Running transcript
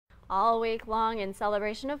All week long in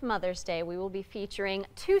celebration of Mother's Day, we will be featuring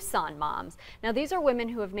Tucson moms. Now, these are women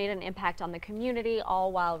who have made an impact on the community,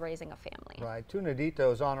 all while raising a family. Right.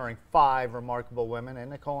 Nidito is honoring 5 remarkable women, and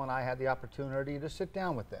Nicole and I had the opportunity to sit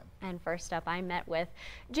down with them. And first up, I met with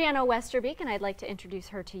Jana Westerbeke, and I'd like to introduce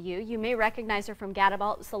her to you. You may recognize her from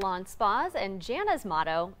Gadabout Salon Spas, and Jana's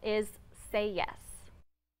motto is "Say Yes."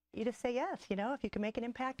 You just say yes, you know, if you can make an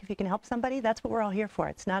impact, if you can help somebody, that's what we're all here for.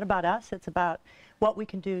 It's not about us, it's about what we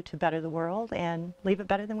can do to better the world and leave it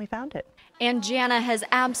better than we found it. And Jana has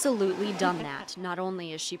absolutely done that. Not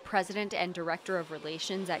only is she president and director of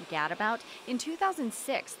relations at Gadabout, in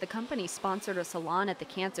 2006, the company sponsored a salon at the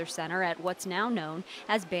Cancer Center at what's now known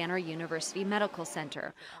as Banner University Medical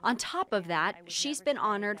Center. On top of that, she's been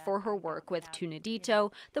honored for her work with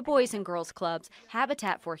Nidito, the Boys and Girls Clubs,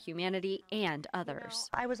 Habitat for Humanity, and others.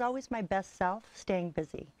 I was always my best self, staying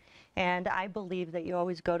busy. And I believe that you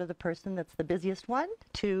always go to the person that's the busiest one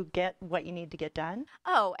to get what you need to get done.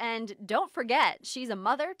 Oh, and don't forget, she's a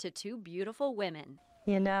mother to 2 beautiful women.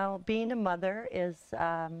 You know, being a mother is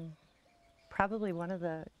probably one of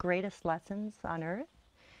the greatest lessons on earth,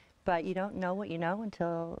 but you don't know what you know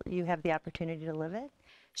until you have the opportunity to live it.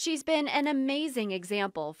 She's been an amazing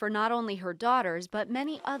example for not only her daughters, but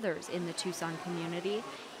many others in the Tucson community.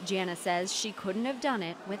 Jana says she couldn't have done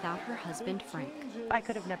it without her husband, Frank. I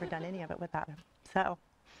could have never done any of it without him. So,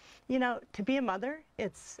 you know, to be a mother,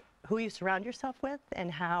 it's who you surround yourself with and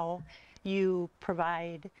how you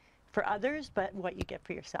provide for others, but what you get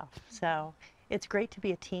for yourself. So it's great to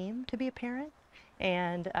be a team, to be a parent,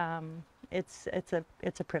 and it's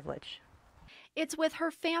a privilege. It's with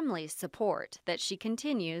her family's support that she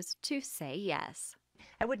continues to say yes.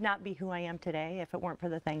 I would not be who I am today if it weren't for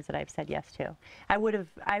the things that I've said yes to. I would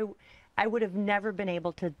have never been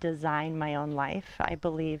able to design my own life. I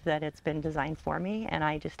believe that it's been designed for me, and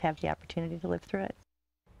I just have the opportunity to live through it.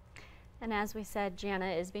 And as we said, Jana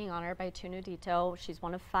is being honored by Nidito. She's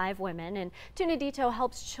one of 5 women, and Nidito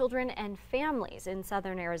helps children and families in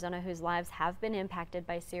southern Arizona whose lives have been impacted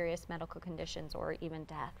by serious medical conditions or even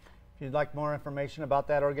death. If you'd like more information about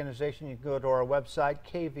that organization, you can go to our website,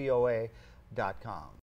 KVOA.com.